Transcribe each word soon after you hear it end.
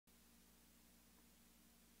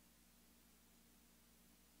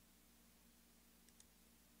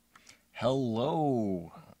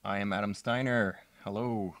Hello, I am Adam Steiner.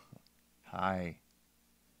 Hello. Hi.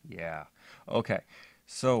 Yeah. Okay,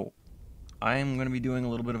 so I'm going to be doing a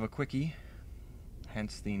little bit of a quickie,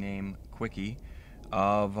 hence the name Quickie,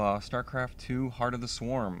 of StarCraft 2 Heart of the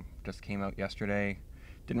Swarm. Just came out yesterday.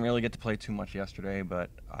 Didn't really get to play too much yesterday,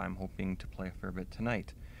 but I'm hoping to play a fair bit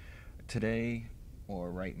tonight. Today,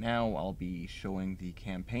 or right now, I'll be showing the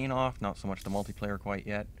campaign off, not so much the multiplayer quite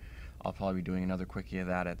yet. I'll probably be doing another quickie of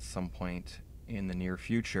that at some point in the near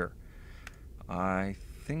future. I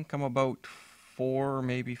think I'm about 4,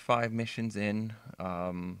 maybe 5 missions in.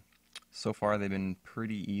 So far they've been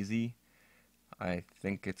pretty easy. I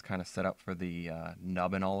think it's kind of set up for the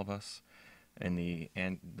nub in all of us and the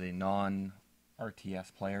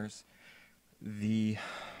non-RTS players. The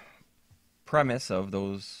premise of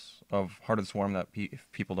Heart of the Swarm that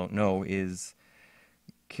if people don't know is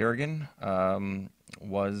Kerrigan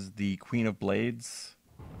was the Queen of Blades,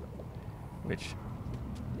 which,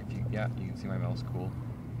 you can see my mouse, cool.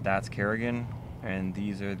 That's Kerrigan, and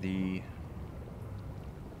these are the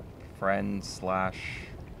friends slash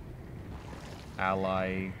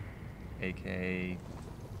ally, aka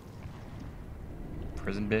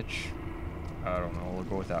prison bitch. I don't know, we'll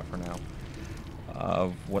go with that for now.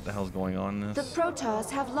 Of what the hell's going on in this. The Protoss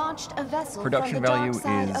have launched a vessel Production from the value dark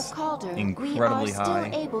side is of Calder. incredibly we are high.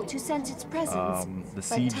 still able to sense its presence, The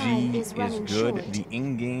but time CG is running is good. short. The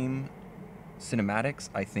in-game cinematics,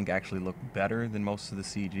 I think, actually look better than most of the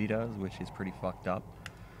CG does, which is pretty fucked up.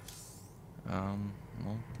 Well,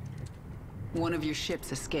 one of your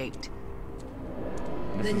ships escaped.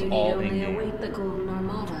 this Then is you need all only in-game, await the Golden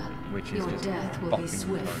Armada. which is Your just death will fucking be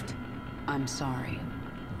swift. retarded. I'm sorry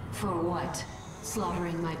For what?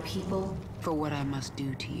 Slaughtering my people? for what I must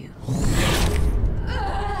do to you.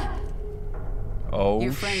 Oh,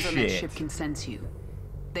 Your friends on that shit. ship can sense you.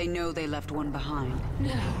 They know they left one behind,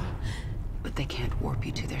 No. but they can't warp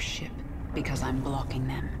you to their ship because I'm blocking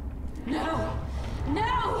them. No!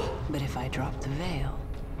 No! But if I drop the veil,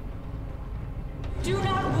 Do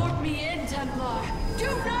not warp me in, Templar! Do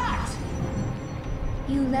not!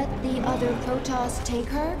 You let the other Protoss take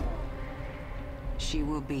her? she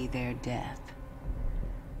will be their death.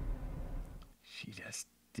 She just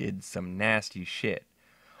did some nasty shit.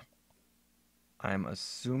 I'm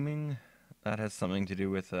assuming that has something to do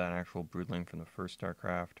with that actual broodling from the first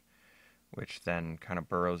StarCraft, which then kind of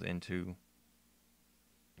burrows into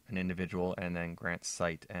an individual and then grants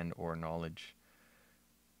sight and or knowledge.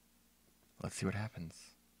 Let's see what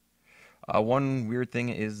happens. One weird thing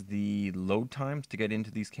is the load times to get into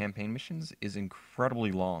these campaign missions is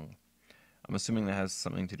incredibly long. I'm assuming that has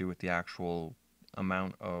something to do with the actual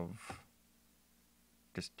amount of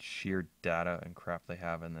just sheer data and crap they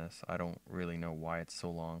have in this. I don't really know why it's so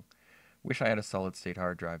long. Wish I had a solid state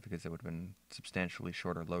hard drive because it would have been substantially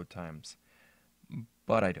shorter load times.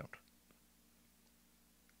 But I don't.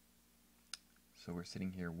 So we're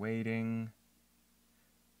sitting here waiting.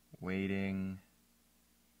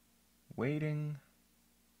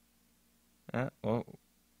 Oh,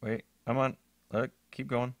 wait, I'm on. Keep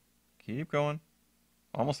going. Keep going.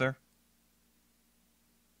 Almost there.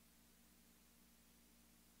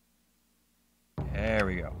 There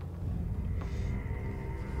we go.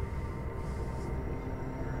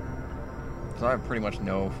 So I have pretty much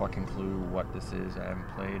no fucking clue what this is. I haven't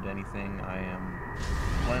played anything. I am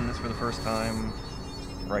playing this for the first time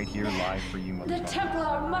right here live for you The motherfuckers.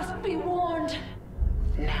 Templar must be warned!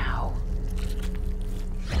 Now,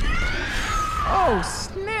 Oh,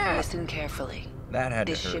 snap! listen carefully. That had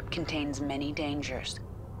to This hurt. ship contains many dangers.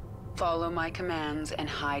 Follow my commands and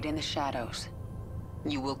hide in the shadows.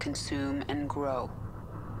 You will consume and grow.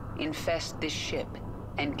 Infest this ship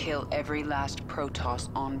and kill every last Protoss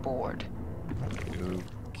on board.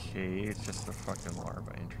 Okay, it's just a fucking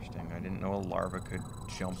larva. Interesting. I didn't know a larva could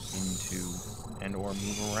jump into and or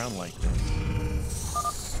move around like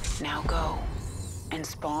this. Now go and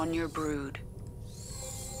spawn your brood.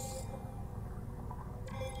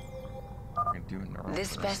 I can do it in a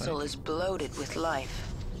This vessel is bloated with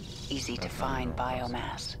life. Easy to That's not find neural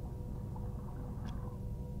biomass.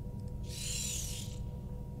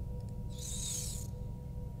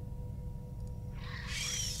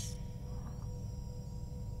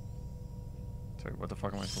 Sorry, what the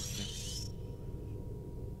fuck am I supposed to do?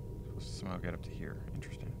 Supposed to somehow get up to here.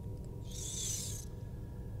 Interesting.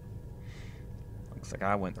 Looks like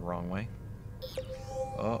I went the wrong way.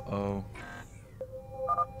 Uh-oh.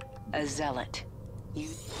 A zealot. You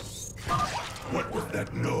What was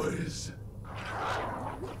that noise?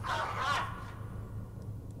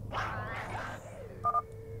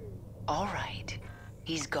 all right?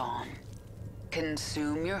 He's gone.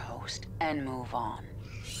 Consume your host and move on.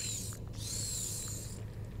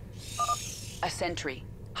 A sentry.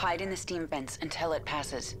 Hide in the steam vents until it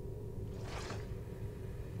passes.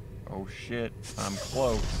 Oh shit, I'm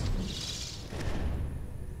close.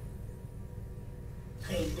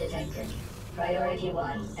 Creep detected. Priority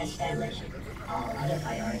 1 established. All other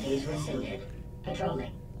priorities rescinded.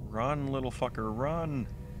 Patrolling. Run, little fucker, run!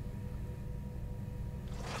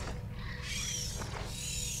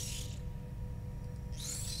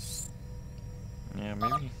 Yeah,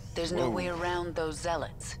 maybe. There's no way around those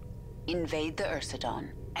zealots. Invade the Ursidon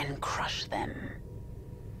and crush them.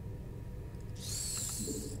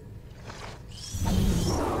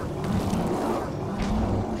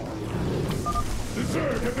 The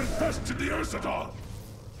Zerg have infested the Ursidon!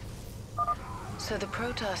 So the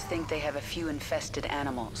Protoss think they have a few infested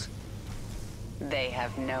animals. They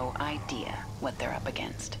have no idea what they're up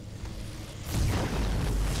against.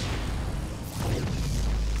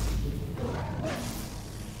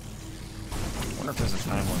 I wonder if there's a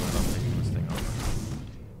time limit on taking this thing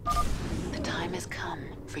over. The time has come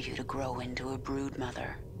for you to grow into a brood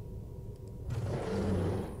mother.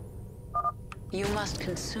 You must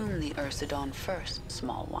consume the Ursidon first,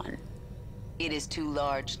 small one. It is too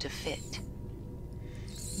large to fit.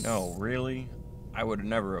 No, really? I would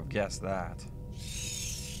never have guessed that.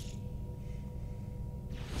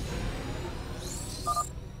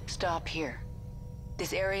 Stop here.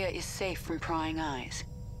 This area is safe from prying eyes.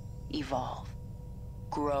 Evolve.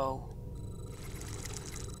 Grow.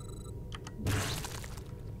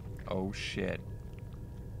 Oh shit.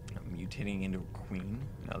 I'm mutating into a queen?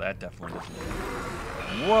 No, that definitely doesn't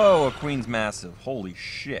work. Whoa, a queen's massive. Holy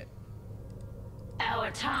shit.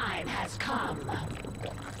 Our time has come.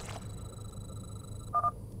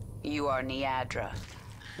 You are Niadra.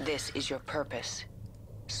 This is your purpose.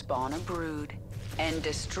 Spawn a brood and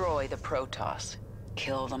destroy the Protoss.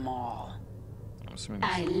 Kill them all. I'm assuming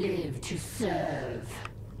I live to serve.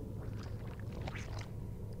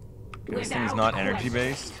 this thing's not energy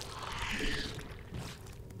based.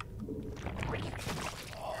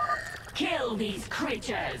 Kill these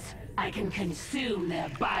creatures. I can consume their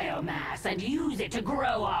biomass and use it to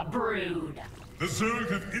grow our brood. The Zerg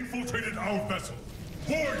have infiltrated our vessel.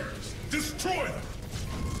 Warriors, destroy them!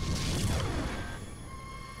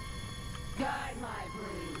 Guide my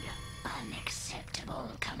brood. Unacceptable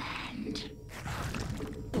command.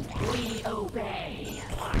 We obey.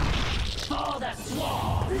 For the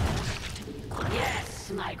swarm.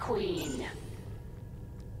 Yes, my queen.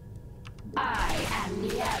 I am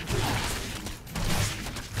Niadra.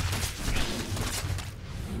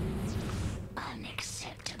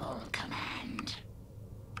 Unacceptable command.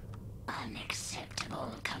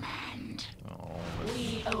 Unacceptable command. Oh,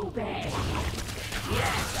 We obey.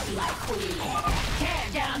 Yes, my queen.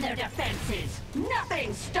 Tear down their defenses.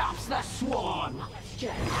 Nothing stops the swarm.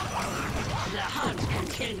 The hunt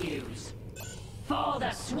continues. For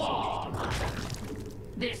the swarm.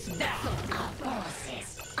 This vessel. Our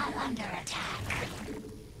forces are under attack.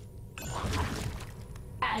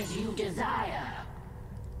 As you desire.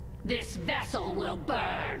 This vessel will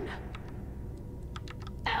burn.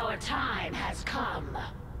 Our time has come.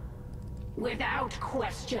 Without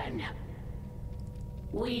question.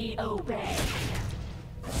 We obey.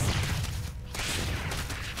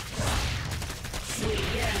 We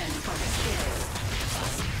yearn for the kill.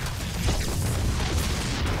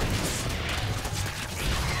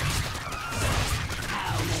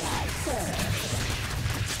 How may I serve?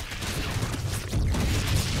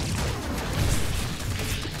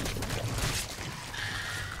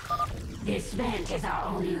 This vent is our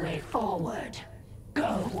only way forward.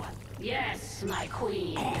 Go. Yes, my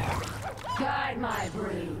queen. Guide my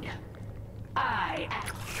brood. I am...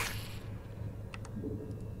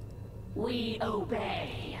 We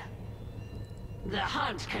obey. The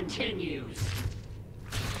hunt continues.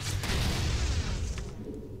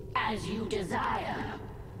 As you desire.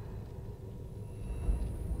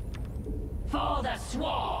 For the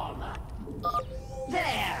swarm.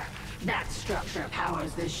 There. That structure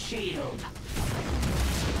powers the shield.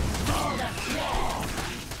 For the swarm.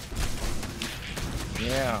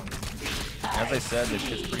 yeah. As I said, this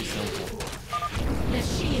shit's pretty simple. The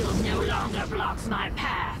shield no longer blocks my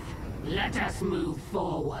path. Let us move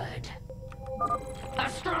forward. A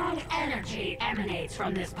strong energy emanates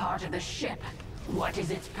from this part of the ship. What is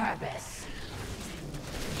its purpose?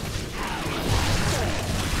 How will I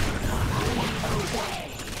serve? We obey.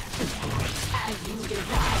 As you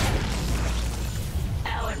desire.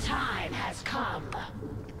 Our time has come.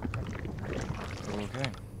 Okay.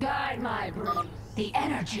 Guide my brood. The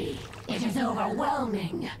energy, it is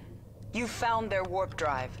overwhelming. You found their warp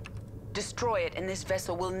drive. Destroy it and this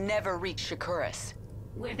vessel will never reach Shakuras.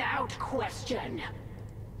 Without question.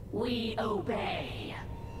 We obey.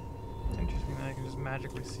 Interesting that I can just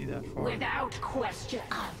magically see that far. Without question.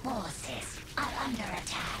 Our forces are under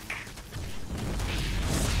attack.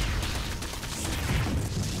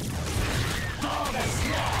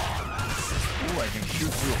 Ooh, I can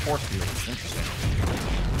shoot through a force field. Interesting.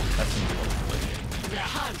 That seems a little glitchy. The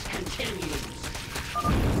hunt continues.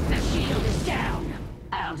 The shield is down.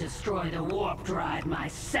 I'll destroy the warp drive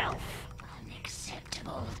myself.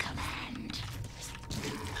 Unacceptable command.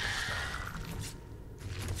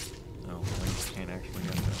 Oh, well, you can't actually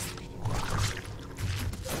get that.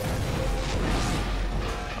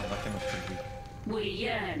 Oh, that thing was pretty weak. We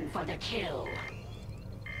yearn for the kill.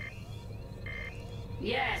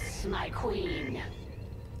 Yes, my queen.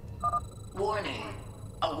 Warning.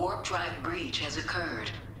 A warp drive breach has occurred.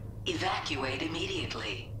 Evacuate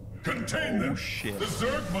immediately. Contain them! Shit. The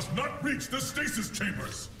Zerg must not reach the stasis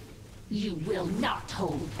chambers! You will not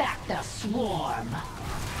hold back the swarm.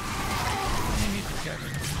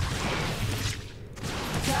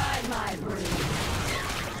 Guide my breed.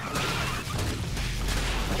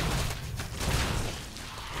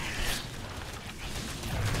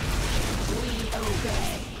 We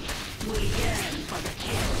obey. We yearn for the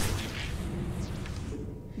kill.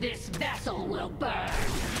 This vessel will burn.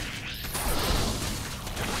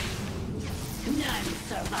 None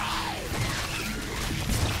survive.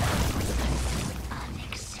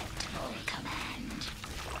 Unacceptable command.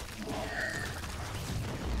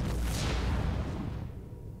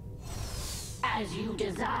 As you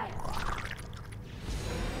desire.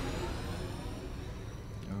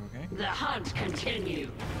 Okay. The hunt continues.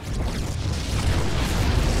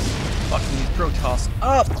 Fucking these Protoss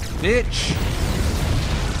up, bitch!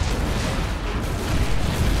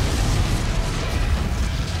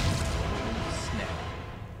 Snap.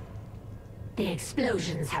 The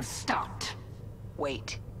explosions have stopped.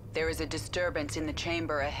 Wait. There is a disturbance in the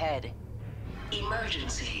chamber ahead.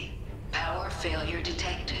 Emergency. Power failure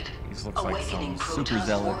detected. These look like some Awakening super Protoss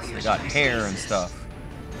zealots. They warriors got from hair and stasis. stuff.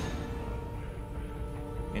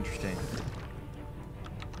 Interesting.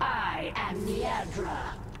 I am Niadra.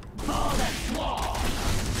 For the swarm.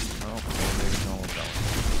 Oh, well, there's no belt.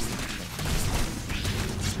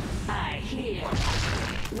 I hear.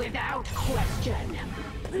 Without question.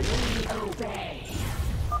 We obey.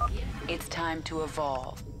 It's time to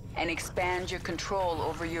evolve and expand your control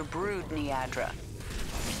over your brood, Niadra.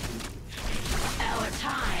 Our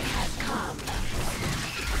time has come.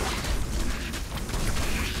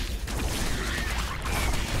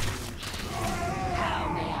 How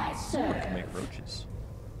may I I can serve? make roaches.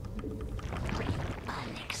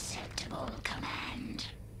 Unacceptable command.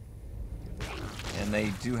 And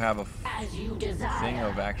they do have a As you thing desire.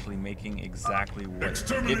 of actually making exactly what,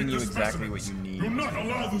 Exterminate giving you the exactly what specimens. you Do need. not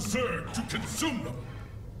allow the Zerg to consume them!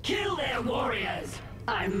 Kill their warriors.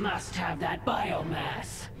 I must have that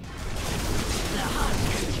biomass. The hunt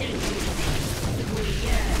continues. We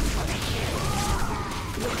yearn for the kill.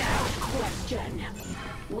 Without question,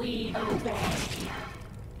 we obey.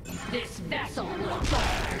 This vessel will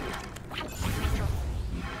burn.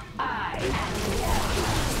 I am the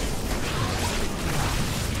Emperor.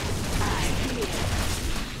 I hear.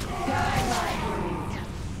 Guide my brood.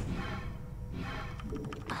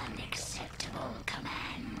 Unacceptable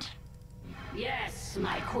command. Yes,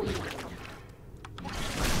 my queen.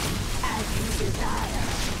 As you desire.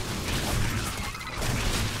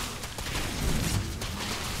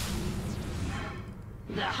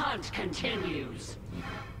 The hunt continues.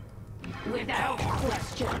 Without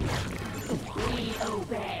question, we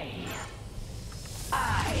obey.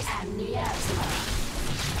 I am Niebla.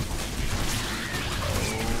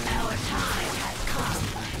 Our time has come.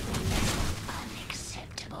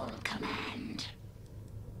 Unacceptable command.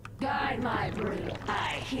 Guide my brood.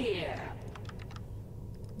 I hear.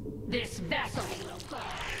 This vessel will burn.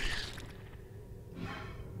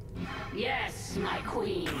 Yes, my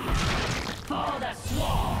queen. For the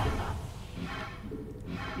swarm.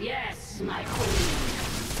 Yes, my queen.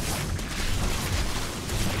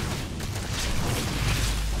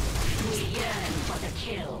 We yearn for the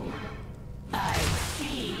kill. I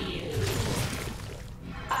see you.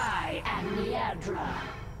 I am Niadra.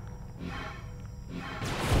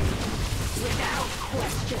 Without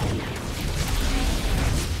question.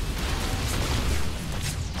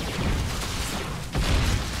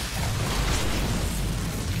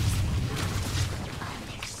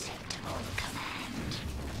 Unacceptable command.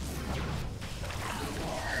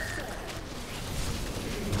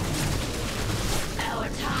 Our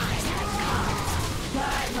time has come.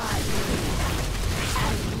 Guide my brood.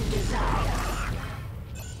 As you desire.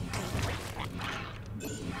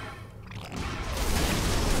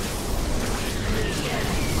 We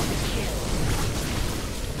yearn for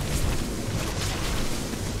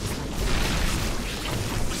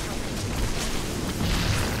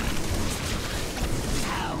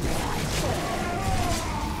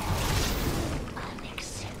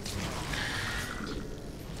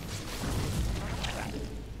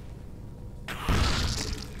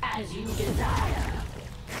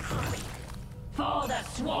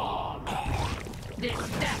swarm! This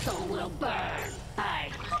vessel will burn!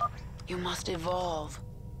 You must evolve.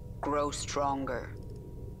 Grow stronger.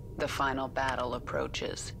 The final battle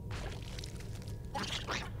approaches.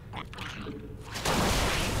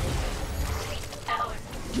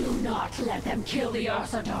 Do not let them kill the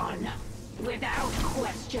Ursadon! Without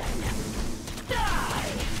question!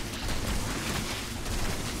 Die!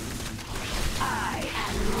 I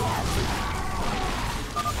am Lesnar!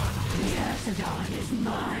 The Ursadon is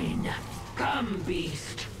mine! Come,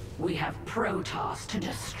 beast! We have Protoss to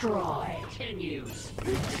destroy. Continues.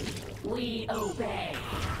 We obey.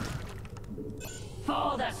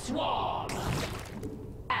 For the swarm!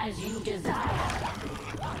 As you desire.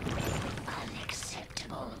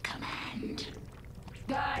 Unacceptable command.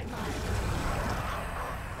 Guide my...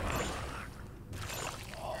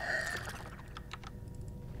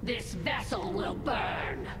 This vessel will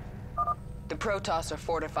burn! The Protoss are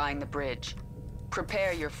fortifying the bridge.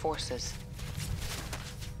 Prepare your forces.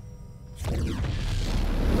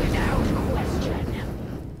 Without question.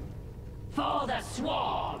 For the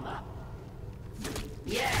swarm!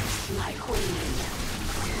 Yes, my queen.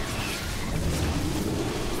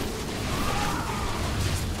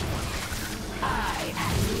 I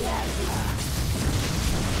am Lesnar.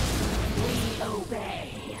 We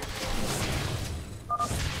obey.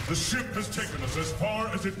 The ship has taken us as far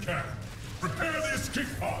as it can. Prepare the escape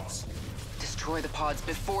pods. Destroy the pods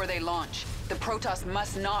before they launch. The Protoss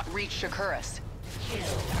must not reach Shakuras. Kill.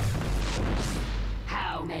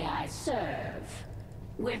 How may I serve?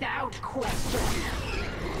 Without question.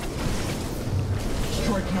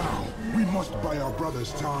 Strike now. We must buy our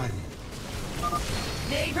brothers time.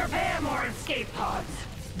 They prepare more escape pods.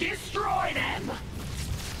 Destroy them!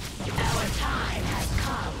 Our time has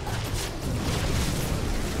come.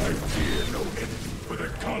 I fear no enemy, for the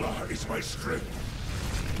Kala is my strength.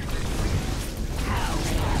 How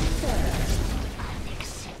may I serve?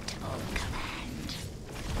 Unacceptable command.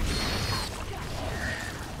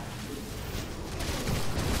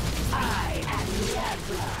 I am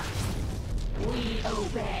Lesnar. We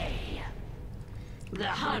obey. The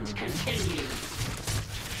hunt continues.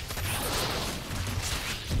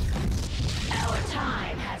 Our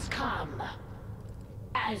time has come.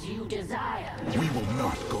 As you desire. We will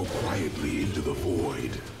not go quietly into the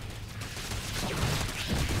void.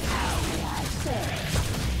 How may I serve?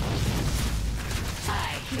 I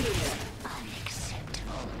hear.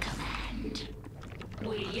 Unacceptable command.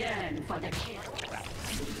 We yearn for the kill.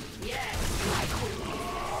 Yes, my queen.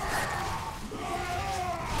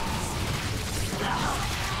 The hunt.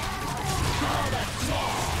 For the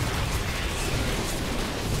swarm.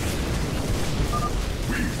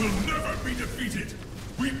 We will never be defeated.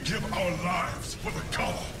 We give our lives for the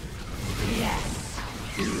Kala. Yes.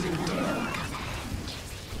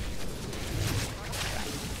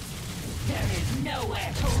 There is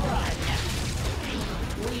nowhere to run.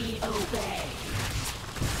 We obey.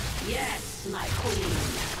 Yes, my queen.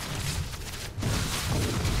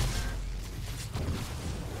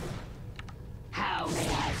 How may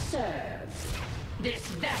I serve? This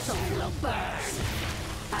vessel will burn.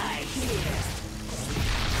 I hear.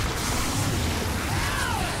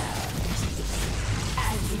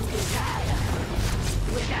 As you desire.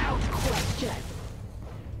 Without question.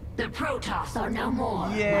 The Protoss are no more,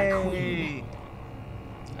 my queen. Yay!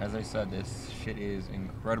 As I said, this shit is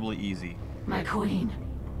incredibly easy. My queen,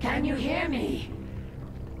 can you hear me?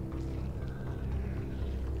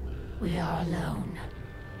 We are alone.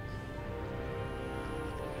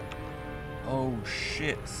 Oh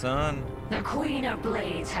shit, son. The Queen of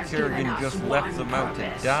Blades has given Kerrigan us just one left them out to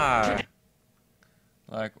purpose. die.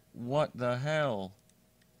 Like, what the hell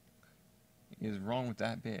is wrong with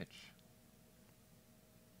that bitch?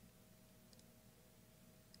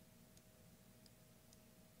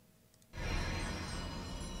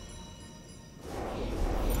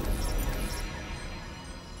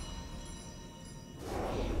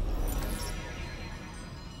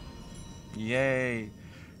 Yay.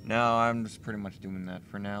 No, I'm just pretty much doing that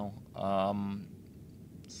for now.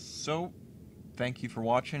 So, thank you for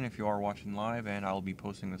watching if you are watching live, and I'll be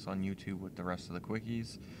posting this on YouTube with the rest of the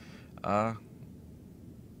quickies.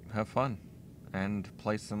 Have fun, and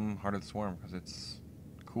play some Heart of the Swarm, because it's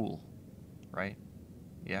cool, right?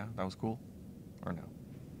 Yeah, that was cool? Or no?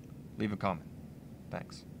 Leave a comment.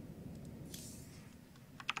 Thanks.